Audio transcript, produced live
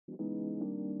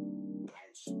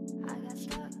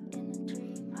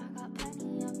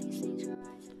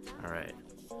Alright,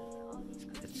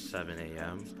 it's 7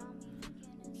 a.m.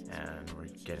 and we're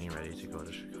getting ready to go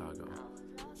to Chicago.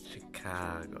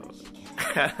 Chicago.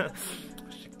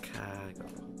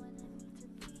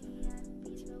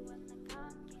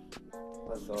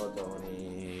 Let's go,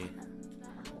 Tony.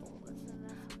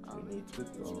 We need to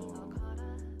go.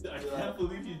 I can't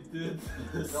believe you did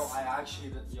this. No, I actually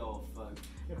did. Yo, fuck.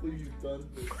 I can't believe you've done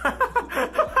this.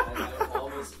 I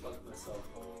almost fucked myself.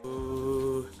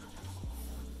 Ooh.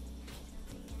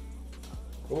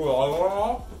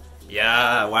 Ooh,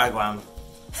 Yeah, wagwan.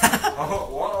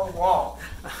 wow.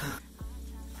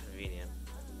 Convenient.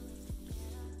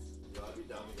 Yo, I'd be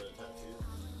down to get a tattoo.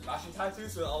 Matching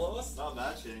tattoos with all of us? Not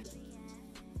matching.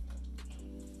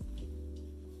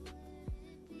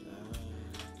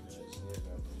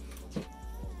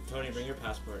 Tony, bring your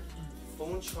passport.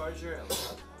 Phone charger and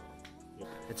laptop.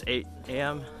 It's 8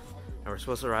 a.m. and we're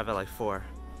supposed to arrive at like 4.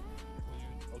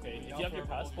 Okay, if you have your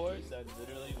passport, then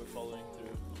literally we're following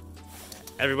through.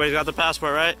 Everybody's got the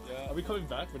passport, right? Yeah. Are we coming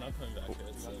back? We're not coming back.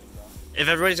 Right? So, If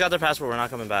everybody's got their passport, we're not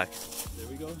coming back. there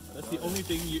we go. That's the only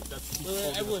thing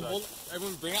that's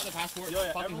Everyone bring out the passport. Yo,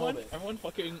 yeah, fucking hold it. everyone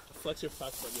fucking flex your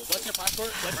passport. Yo. Flex your passport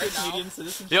Flex right your now. Canadian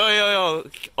citizenship. Yo,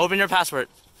 open your passport.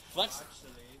 Flex.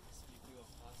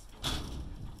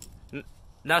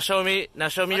 Now show me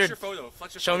Flex your your photo.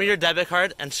 Flex your show me your debit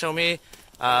card and show me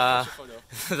Flex your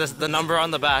photo. the number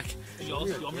on the back. You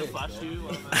also want me to flash you?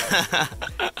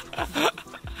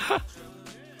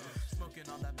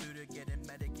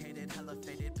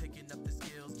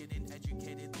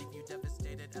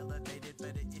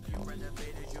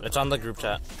 It's on the group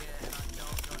chat.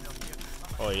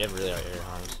 Oh, you have really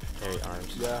hairy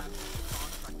arms. Yeah.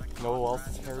 No one else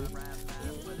is hairy.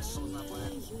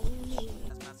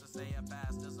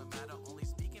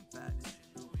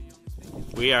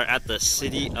 We are at the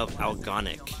city of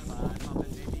Algonic.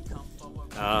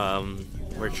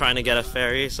 We're trying to get a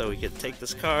ferry so we could take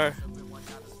this car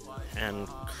and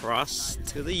cross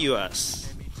to the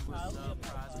U.S.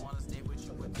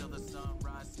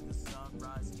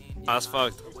 That's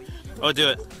fucked. Oh, do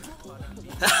it.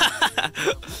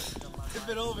 Tip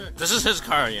it over. This is his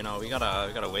car, you know. We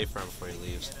gotta wait for him before he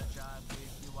leaves.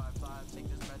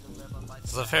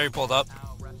 So the ferry pulled up,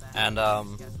 and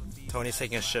Tony's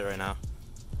taking a shit right now.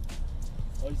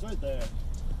 Oh, he's right there.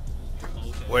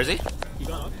 Okay. Where is he? You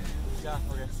got up? Yeah,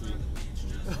 okay, sweet.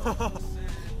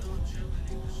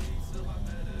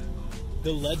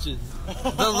 The legend.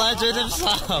 The legend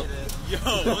himself. Yo,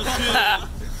 what's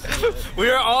good? We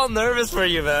were all nervous for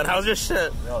you, man. How's your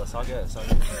shit? Yo, it's all good. It's all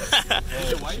good.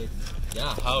 Is it white?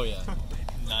 Yeah, hell yeah.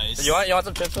 Nice. You want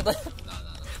some chips with it?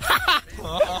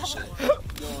 Yo,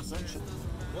 some shit.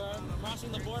 We're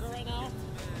crossing the border right now.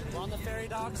 We're on the ferry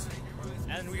docks.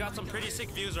 And we got some pretty sick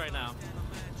views right now.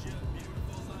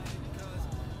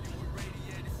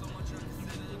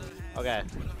 Okay.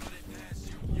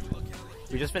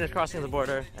 We just finished crossing the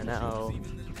border, and now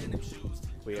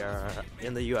we are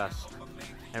in the U.S.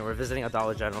 and we're visiting a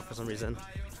Dollar General for some reason.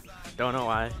 Don't know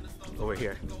why, but we're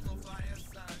here.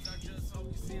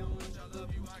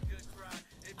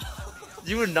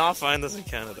 You would not find this in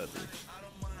Canada, dude.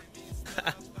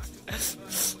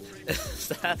 Is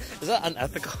that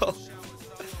unethical?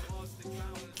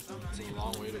 It's a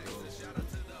long way to go.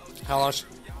 How long?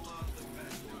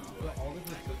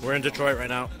 We're in Detroit right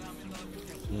now.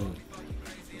 Boom.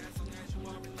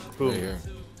 Right here.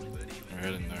 We're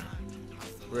heading there.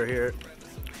 We're here.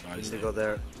 I need to go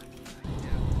there.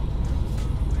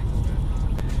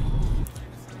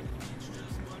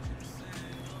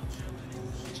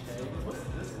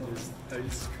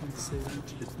 Ice cream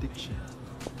sandwich addiction.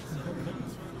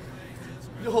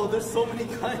 Yo, there's so many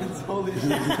kinds. Holy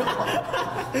shit.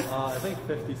 I think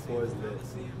 54 is lit.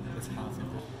 It's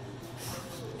possible.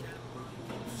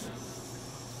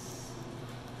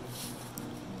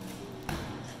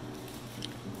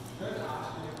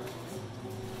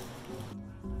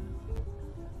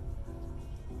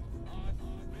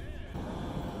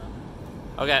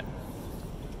 Okay.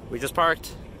 We just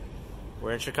parked.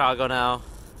 We're in Chicago now.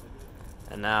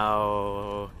 And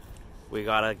now we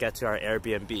gotta get to our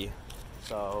Airbnb.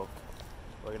 So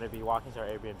we're gonna be walking to our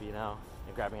Airbnb now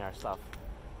and grabbing our stuff.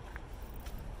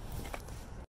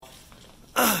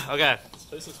 Okay.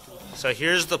 So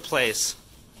here's the place.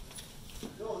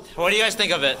 What do you guys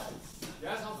think of it?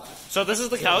 So this is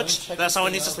the couch that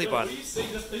someone needs to sleep on. What are you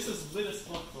saying? This place is lit as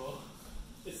fuck, bro.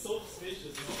 It's so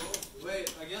spacious, bro.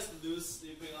 Wait, I guess Lou's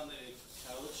sleeping on the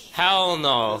couch. Hell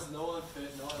no. There's no one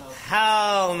fit, no one else.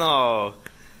 Hell no.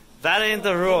 That ain't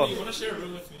the rule. You wanna share a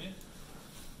room with me?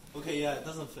 Okay, yeah, it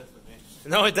doesn't fit for me.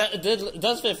 No, it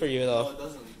does fit for you though. No, it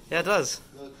doesn't. Yeah, it does.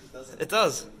 No, it doesn't. It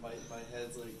does. My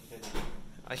head's like hitting.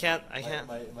 I can't.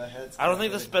 My head's. I don't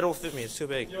think this bed will fit me. It's too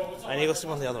big. I need to go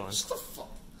sleep on the other one.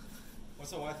 What's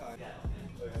the Wi-Fi?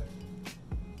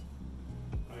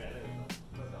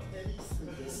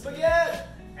 Spaghetti!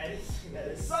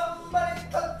 Somebody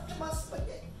touch my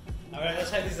spaghetti! Alright,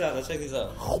 let's check these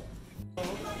out.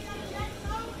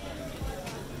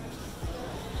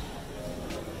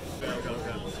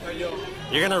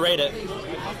 You're gonna rate it.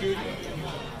 Dude,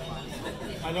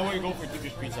 I know where you go for deep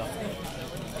dish pizza.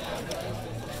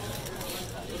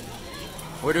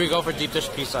 Where do we go for deep dish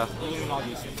pizza?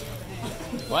 Illuminati's.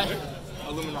 What?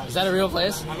 Illuminati. Is that a real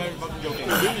place? I'm not even fucking joking.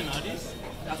 Illuminati's?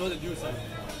 That's what the dude said.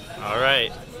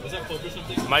 Alright. Was that close or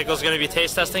something? Michael's gonna be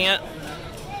taste testing it.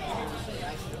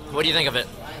 What do you think of it?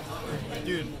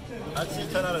 Dude, I'd say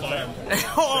 10 out of 10.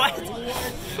 What?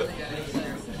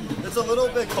 It's a little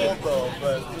bit cold though,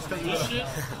 but just because This shit,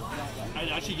 I'd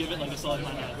actually give it like a solid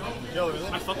 9 out of 10. Yo, really?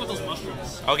 I fuck with those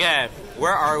mushrooms. Okay,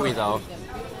 where are we though?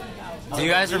 Do you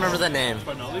guys remember the name?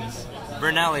 Barnelli's?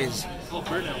 Brunelli's. Oh,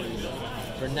 Bernelli's.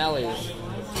 Brunelli's.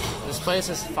 This place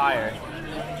is fire.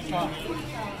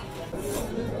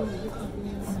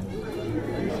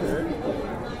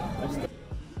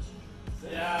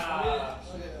 Yeah.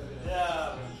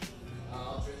 Yeah.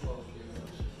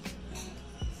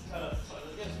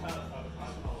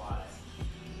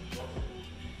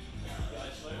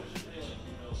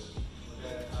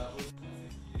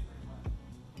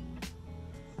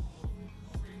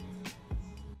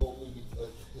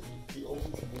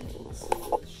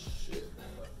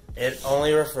 It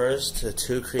only refers to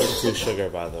 2 cream, 2 sugar,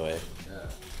 by the way. Yeah.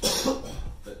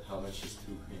 But how much is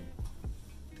 2 cream?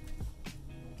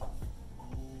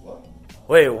 What?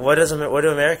 Wait, what do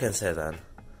Americans say then?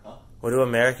 Huh? What do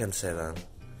Americans say then?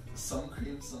 Some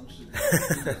cream, some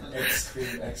sugar. X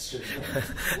cream, X sugar.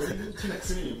 What do you mean 2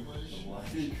 cream? Why?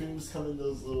 3 creams come in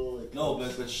those little like... No,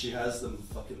 but she has them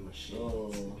fucking machines.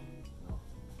 Oh.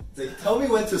 It's like, tell me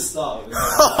when to stop.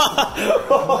 I'll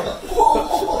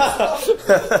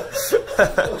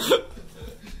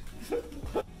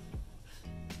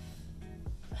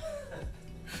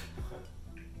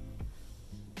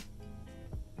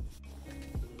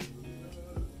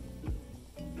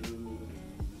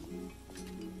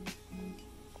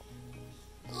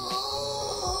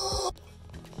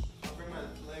bring my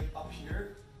leg up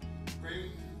here,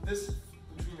 bring this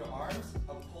between your arms,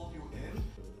 I'll pull you in.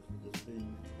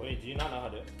 Wait, do you not know how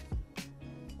to do it?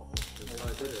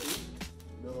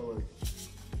 No, like...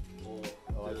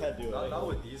 Oh, I can't do it. Not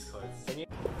with these cards.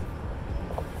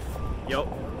 Yo.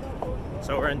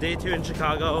 So we're on day 2 in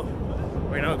Chicago.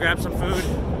 We're gonna go grab some food.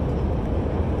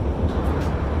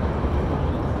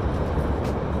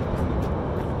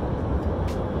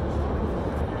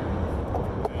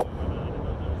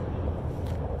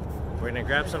 We're gonna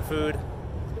grab some food.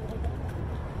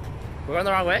 We're going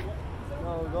the wrong way?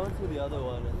 No, we're going to the other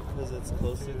one because it's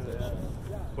closer to the shop.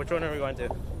 Which one are we going to?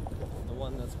 The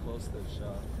one that's close to the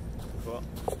shop. Cool.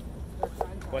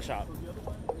 What shop?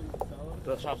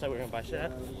 The shops that we're gonna buy shit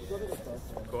at?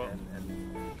 Cool.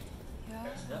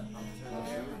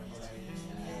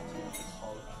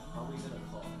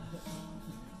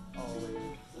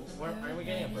 Where are we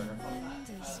getting a burger from? I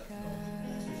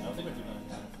don't think we're doing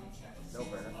that. No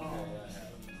burger.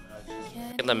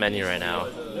 Look at the menu right now.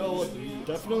 No,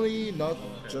 definitely not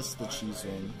just the cheese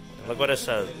one. Look what it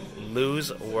says.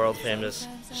 Lou's world famous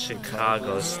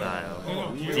Chicago style.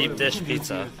 Deep dish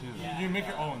pizza. You make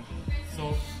your own.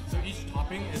 So each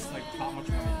topping is like how much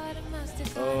money.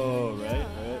 Oh, right,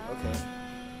 okay.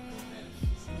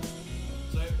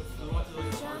 So if you want to look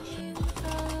at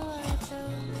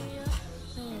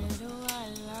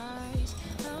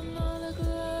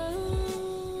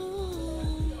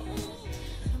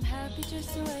just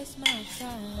to waste my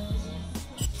time.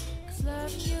 'Cause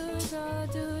loving you is all I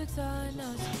do, it's all I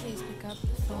know, so please pick up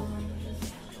the phone.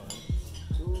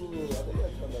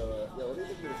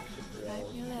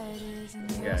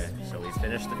 Okay, so we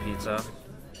finished the pizza.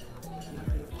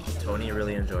 Tony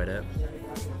really enjoyed it.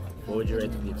 What would you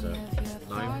rate the pizza?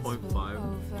 9.5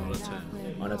 out of 10.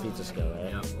 On a pizza scale,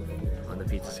 right? Yep. On the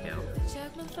pizza scale.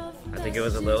 I think it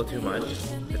was a little too much.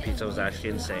 The pizza was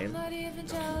actually insane.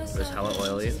 It was hella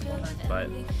oily, but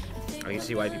I can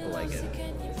see why people like it.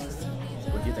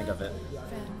 What do you think of it?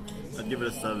 I'd give it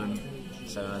a 7.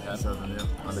 7 out of 10? 7,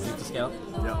 yeah. On the pizza scale?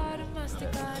 Yeah.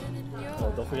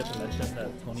 Well, don't forget to mention that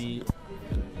Tony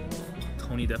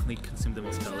definitely consumed the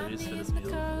most calories for this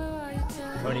meal.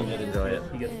 Tony did enjoy it.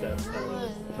 He gets that.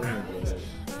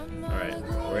 Alright,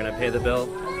 we're gonna pay the bill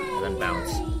and then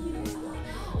bounce.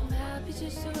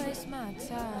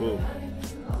 Boom.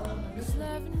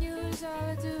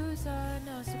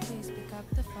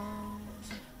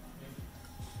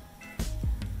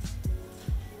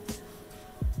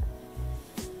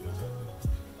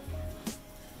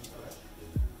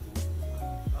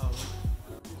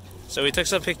 So we took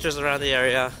some pictures around the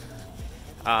area.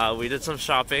 We did some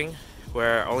shopping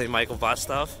where only Michael bought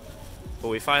stuff. But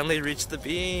we finally reached the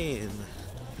bean.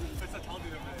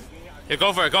 Here,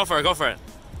 go for it, go for it, go for it.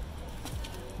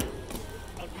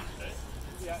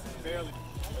 Yeah, barely.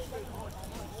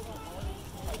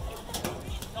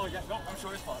 Oh yeah, no, I'm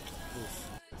sure it's fine.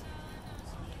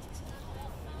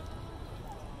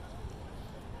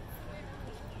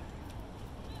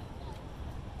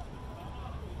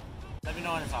 Let me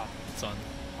know when it's on. It's on.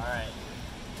 Alright.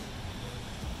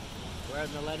 We're at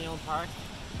Millennium Park.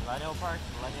 And we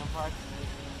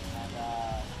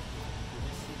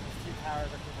just see these two towers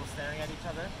of people staring at each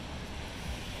other.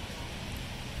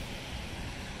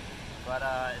 But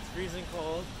it's freezing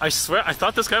cold. I swear, I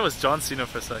thought this guy was John Cena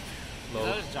for a sec.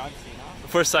 That was John Cena.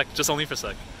 For a sec, just only for a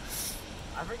sec.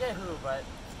 I forget who, but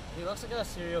he looks like a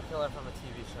serial killer from a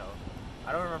TV show.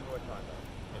 I don't remember which one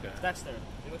though. Okay. Dexter.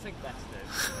 He looks like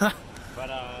Dexter. But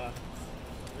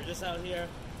we're just out here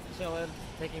chilling,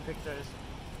 taking pictures,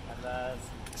 and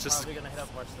it's just, probably gonna hit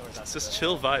up more stores after it's just this.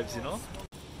 chill vibes, you know?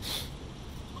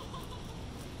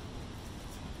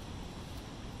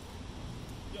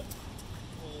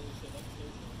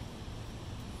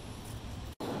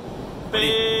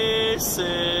 Basic.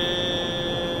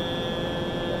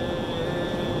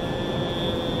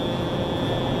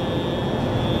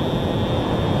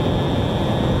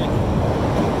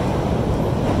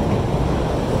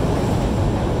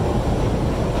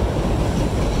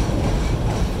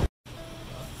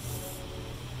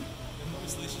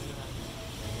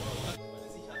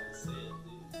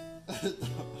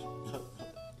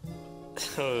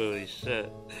 Holy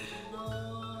shit.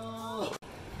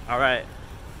 Alright,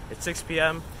 it's 6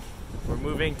 p.m. We're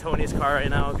moving Tony's car right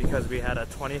now because we had a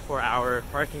 24-hour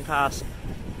parking pass.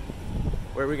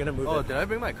 Where are we gonna move it? Did I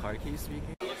bring my car keys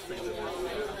speaking?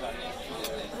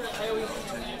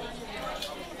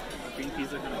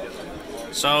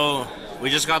 So, we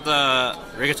just got the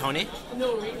rigatoni.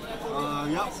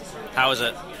 Yep. How is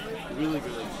it? Really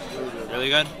good. Really good. Really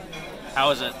good?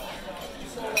 How is it?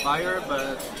 Fire,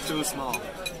 but too small.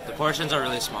 The portions are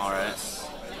really small, right?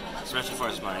 Especially for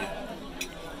his money.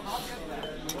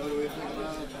 What do we think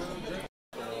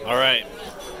about Alright,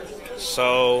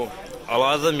 so a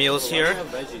lot of the meals here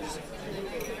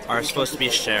are supposed to be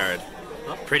shared.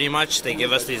 Pretty much, they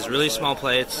give us these really small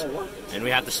plates, and we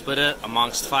have to split it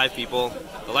amongst 5 people.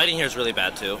 The lighting here is really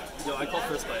bad too. Yo, I call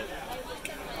first bite.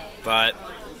 But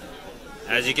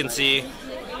as you can see,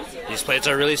 these plates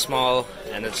are really small,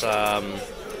 and it's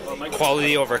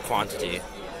quality over quantity.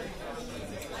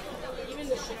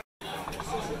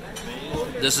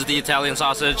 This is the Italian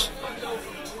sausage.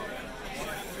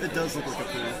 It does look like a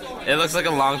poo. It looks like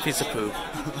a long piece of poop.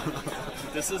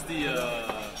 This is the,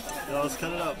 No, let's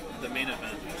cut it up. the main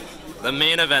event. The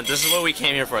main event. This is what we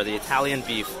came here for, the Italian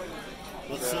beef.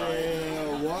 Let's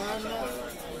say 1.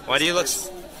 Why do you look...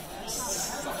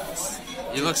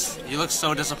 You look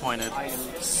so disappointed. I am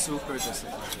super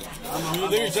disappointed. You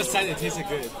literally just said it tasted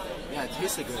good. Yeah, it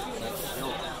tasted good.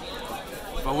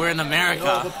 But we're in No, the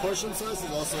America. portion size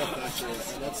is also a factor.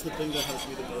 And that's the thing that has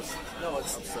me the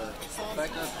most upset. The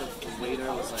fact that the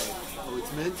waiter was like, Oh,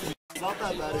 it's meant to be. It's not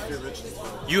that bad if you're rich.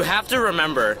 You have to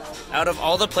remember, out of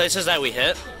all the places that we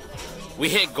hit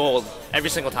gold every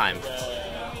single time.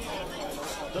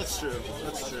 That's true.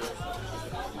 That's true.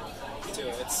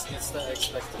 dude, it's the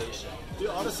expectation. Dude,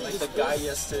 honestly, Like this the guy place-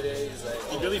 yesterday is like,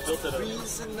 He really built it up.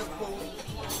 reasonable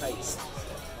price.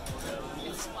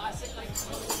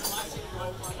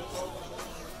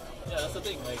 Yeah, that's the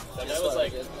thing. Like, that Guess guy was what?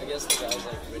 like, I guess the guy's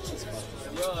like rich as fuck.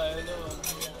 yo, I know.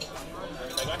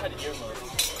 That guy had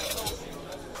earmuffs.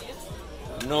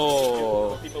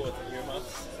 No, People with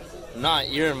earmuffs. not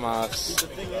earmuffs. The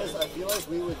thing is, I feel like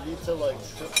we would need to like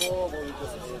triple what we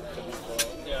just did to be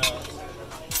full. Yeah.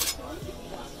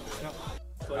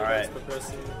 Alright,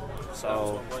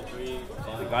 so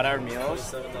we got our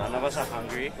meals. None of us are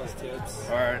hungry,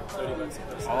 or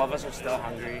all of us are still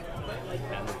hungry,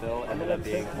 and the bill ended up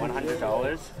being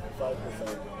 $100.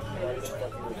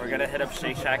 We're gonna hit up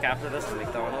Shake Shack after this and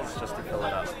McDonald's just to fill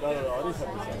it up.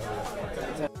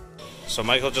 So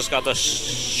Michael just got the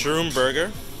shroom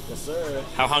burger. Yes, sir.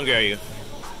 How hungry are you?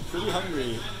 Pretty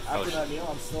hungry. After that meal,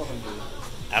 I'm still hungry.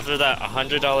 After that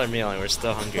 $100 meal, and we're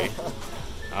still hungry.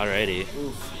 Alrighty.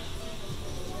 Oof.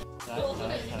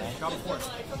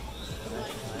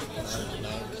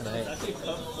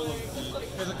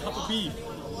 There's a cup of beef.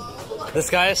 This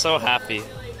guy is so happy.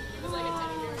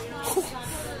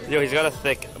 Yo, he's got a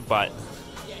thick butt.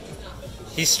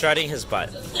 He's strutting his butt.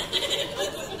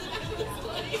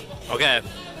 Okay,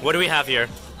 what do we have here?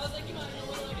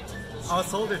 I was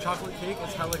told their chocolate cake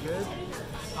is hella good.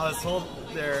 I was told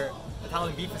their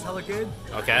Italian beef is hella good.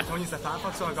 Okay. Tony's a fat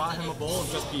fuck, so I got him a bowl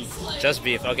of just beef. Just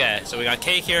beef. Okay, so we got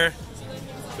cake here.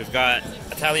 We've got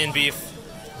Italian beef.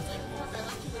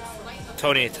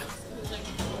 Tony,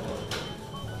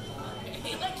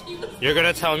 you're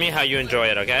gonna tell me how you enjoy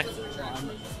it, okay?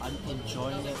 I'm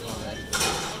enjoying it already.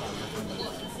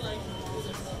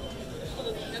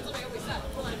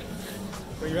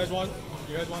 What you guys want?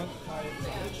 You guys want Thai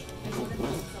sandwich?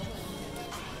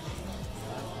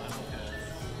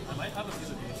 I might have a piece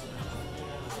of beef.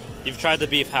 You've tried the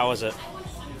beef. How was it?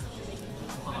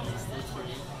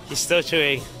 He's still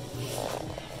chewing.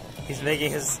 He's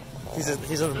making his. He's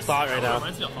in thought right now.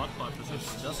 Reminds me of hot pot. This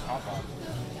is just hot pot.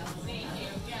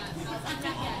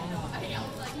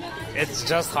 It's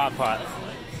just hot pot.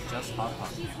 Just hot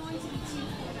pot.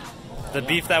 The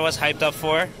beef that was hyped up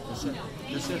for.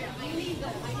 This shit.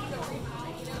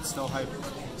 It's still hype.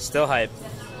 Still hype.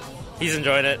 He's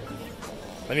enjoying it.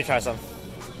 Let me try some.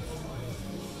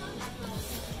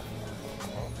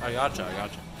 I gotcha.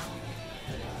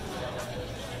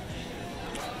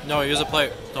 No, use a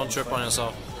plate. Don't trip on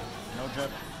yourself. No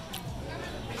drip.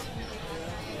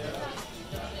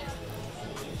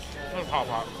 It's hot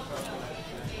pot.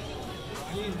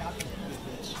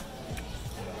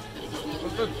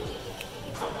 It's good.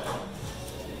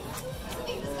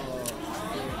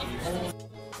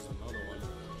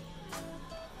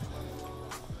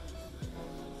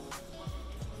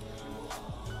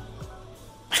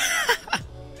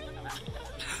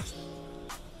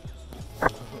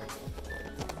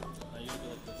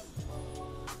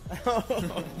 Yo,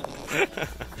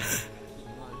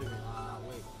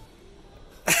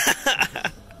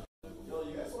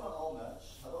 you guys want to all match?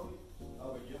 How about we? Oh,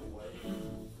 we give away.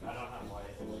 I don't have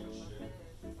white.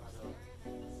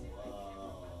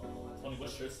 Tony, what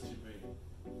shirts did you bring?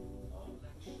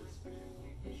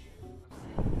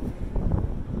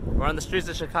 We're on the streets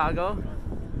of Chicago.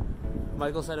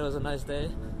 Michael said it was a nice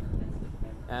day.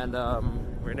 And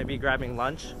we're going to be grabbing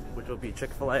lunch, which will be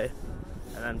Chick-fil-A.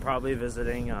 And then probably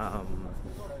visiting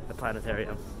the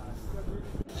planetarium.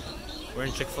 We're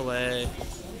in Chick-fil-A.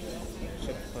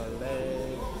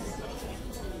 Chick-fil-A.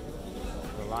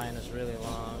 The line is really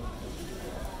long.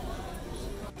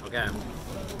 Okay.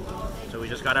 So we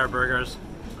just got our burgers.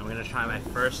 I'm going to try my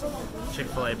first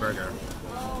Chick-fil-A burger.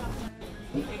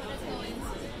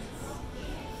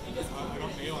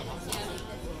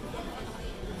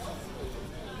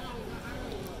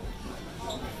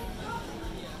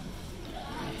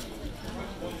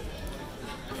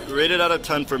 Rate it out of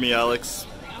 10 for me, Alex.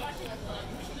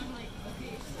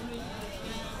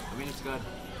 I mean, it's good.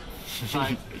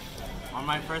 Like, on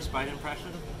my first bite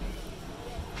impression,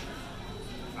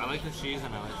 I like the cheese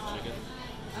and I like the chicken.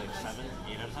 It's like 7,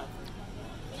 8 out of 10.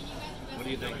 What do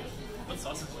you think? What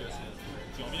sauces do you guys have? Do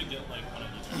you want me to get like one of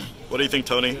each? What do you think,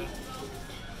 Tony?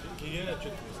 Can you get a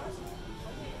chicken sauce?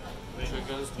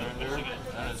 Chicken's tender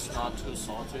and it's not too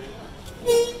salty.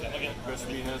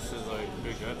 Crispiness is like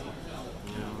pretty good.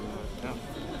 Yeah.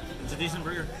 It's a decent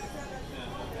burger.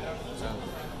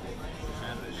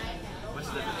 What's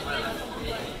the difference? Whatever.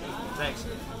 Thanks.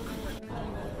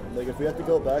 Like, if we had to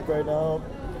go back right now,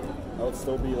 I would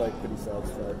still be like pretty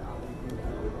satisfied.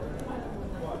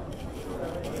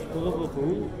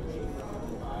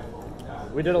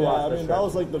 We did a lot. I mean, that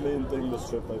was like the main thing this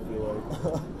trip, I feel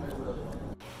like.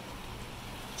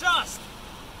 Just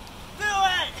do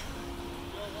it!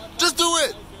 Just do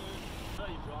it!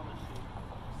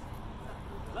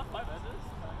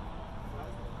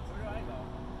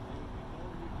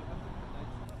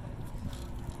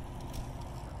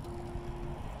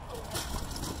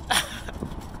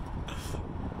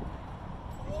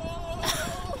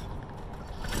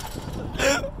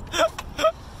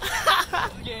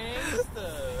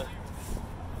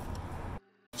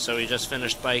 So we just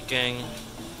finished biking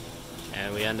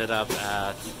and we ended up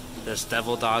at this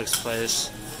Devil Dogs place.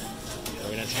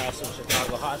 We're gonna try some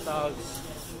Chicago hot dogs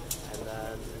and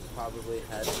then probably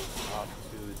head off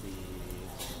to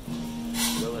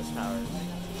the Willis Towers.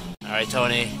 Alright,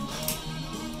 Tony.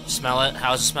 Smell it?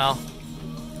 How's it smell?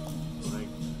 Like,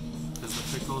 there's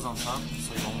the pickles on top,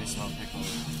 so you only smell pickles.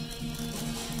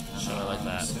 Sure, I like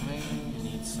that. Assuming you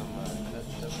need some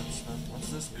different stuff. What's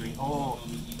this green? Oh,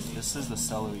 this is the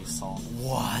celery salt.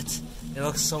 What? It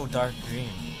looks so dark green.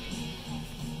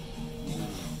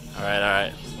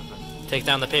 Alright. Take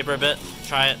down the paper a bit.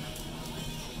 Try it.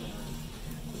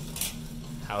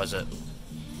 How is it?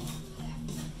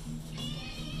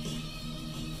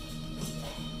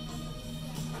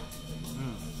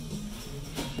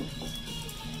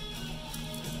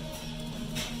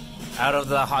 Out of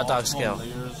the hot dog scale.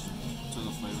 Layers to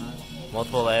the flavor.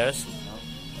 Multiple layers?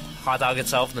 Hot dog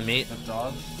itself, the meat. The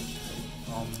dog,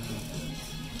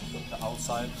 the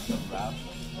outside, the wrap,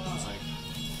 is like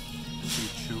too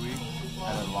chewy,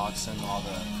 and it locks in all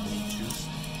the meat juice.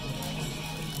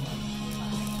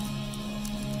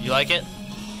 You like it?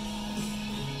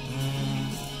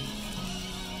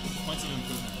 Points of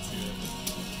improvement, let's see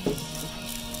it.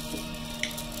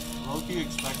 Low-key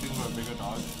expecting for a bigger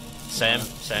dog. Same.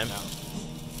 Yeah.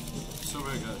 Still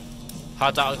very good.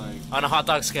 Hot dog, Like- on a hot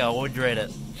dog scale, what would you rate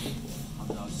it? Hot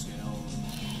dog scale.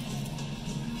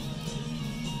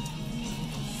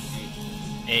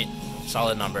 8.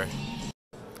 Solid number.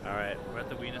 Alright, we're at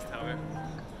the Venus Tower.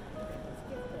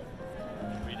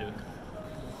 Redo.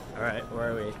 Alright,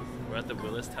 where are we? We're at the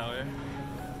Willis Tower.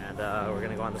 And we're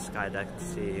gonna go on the sky deck to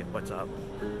see what's up.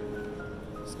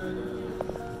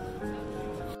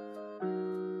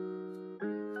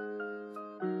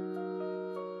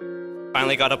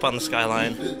 Finally got up on the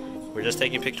skyline. We're just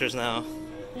taking pictures now.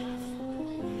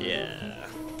 Yeah.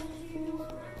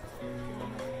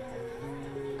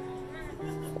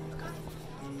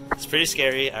 It's pretty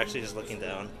scary actually just looking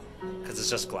down because it's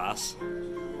just glass.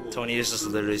 Tony is just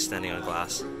literally standing on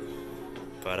glass.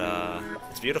 But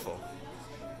it's beautiful.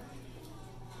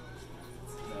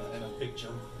 And a big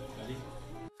jump. Ready?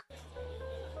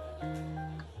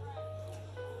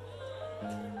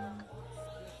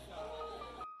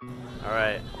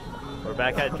 Alright. We're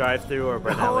back at drive-thru or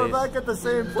Brunelli's. Oh, we're back at the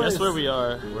same place. Guess where we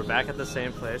are. We're back at the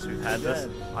same place. We've had this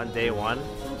on day 1.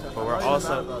 But we're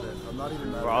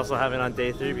also having it on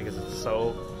day 3 because it's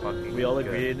so fucking We all good.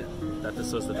 agreed that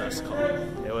this was the best call.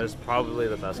 It was probably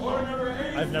the best call.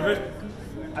 I've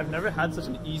never had such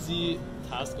an easy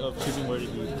task of choosing where to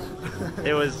eat.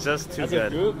 It was just too As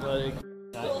good. a group, like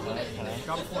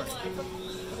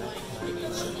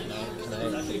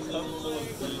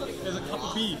there's a cup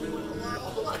of beef.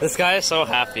 This guy is so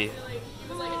happy.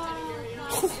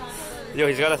 Yo,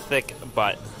 he's got a thick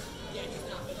butt.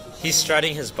 He's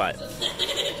strutting his butt.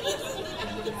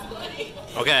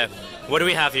 Okay, what do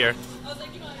we have here?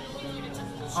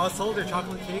 I was told their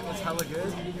chocolate cake is hella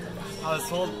good. I was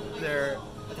told their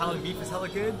Italian beef is hella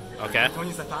good. Okay.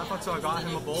 Tony's a fat fuck, so I got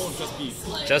him a bowl of just beef.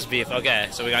 Just beef. Okay,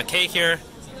 so we got cake here.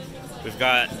 We've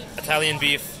got Italian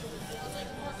beef.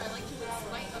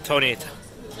 Tony,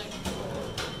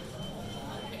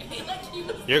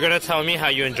 you're gonna tell me how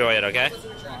you enjoy it, okay?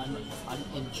 I'm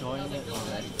enjoying it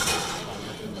already.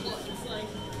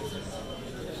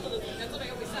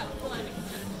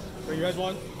 What you guys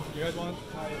want? You guys want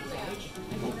sandwich?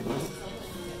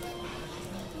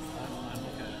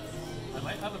 I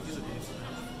might have a piece of beef.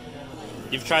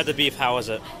 You've tried the beef. How was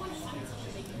it?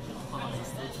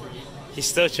 He's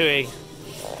still chewing.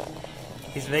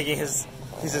 He's making his.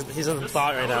 He's in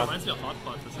thought right now. Reminds me of hot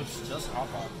pot. It's just hot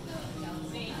pot.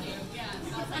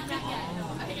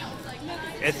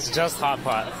 It's just hot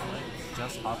pot.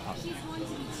 Just hot pot.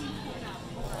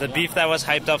 The beef that was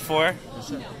hyped up for.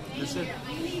 This is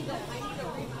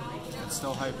it's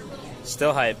still hype.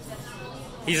 Still hype.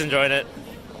 He's enjoying it.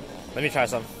 Let me try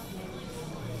some.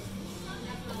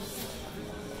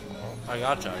 I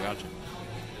gotcha.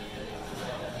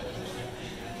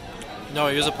 No,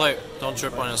 use a plate. Don't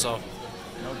trip on yourself.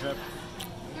 No drip.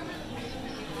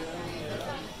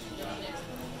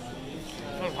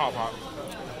 It's hot pot.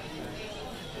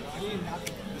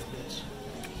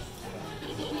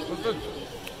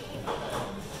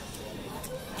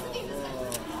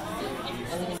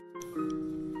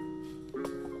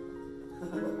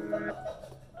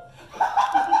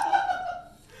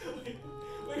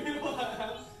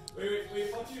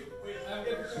 Wait, fuck you. Wait, I'm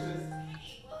getting pictures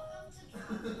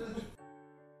of this.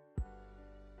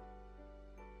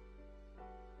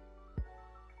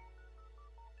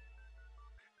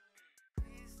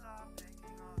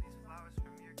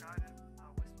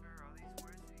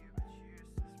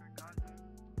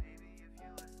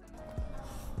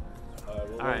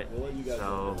 Alright, We'll let you guys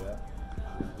so know,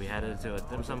 yeah? we headed to a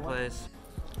dim sum place.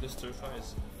 This stir fry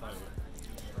is fire.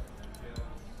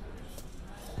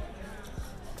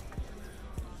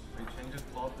 We can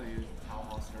just pull out the town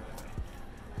hall stir fry.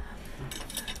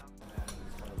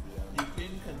 You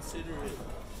can consider it.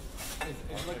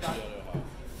 It's like that.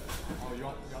 Oh, you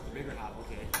want the bigger half?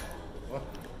 Okay.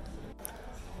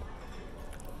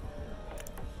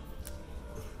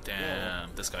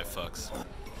 Damn, this guy fucks.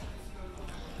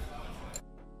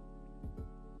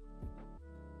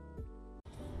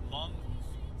 Long,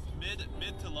 mid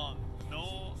to long.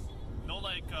 No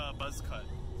like buzz cut.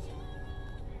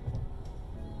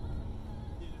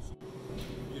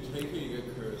 You're taking a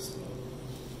good curse,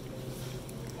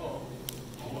 bro.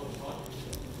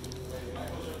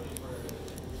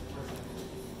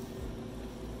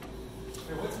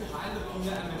 Wait, what's behind the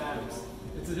peanut M&M?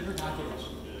 package.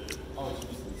 Oh,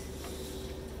 Jesus.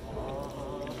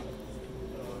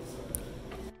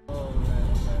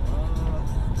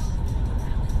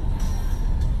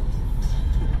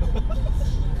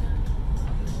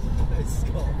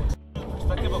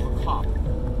 Perspective of a cop,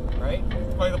 right?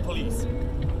 Or the police.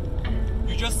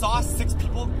 You just saw 6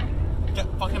 people get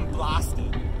fucking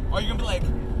blasted. Are you gonna be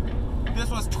like,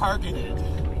 this was targeted?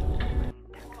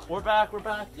 We're back.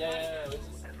 Yeah.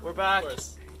 We're back.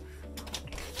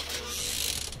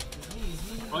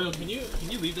 Oh, yo, can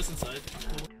you leave this inside?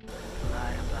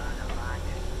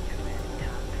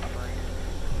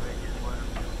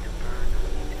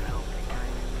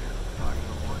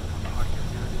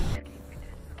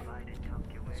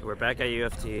 So we're back at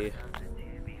UFT.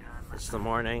 It's the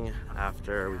morning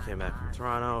after we came back from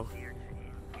Toronto,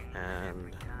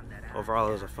 and overall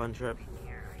it was a fun trip.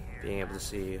 Being able to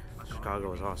see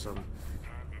Chicago was awesome,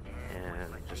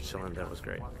 and just chilling there was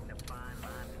great.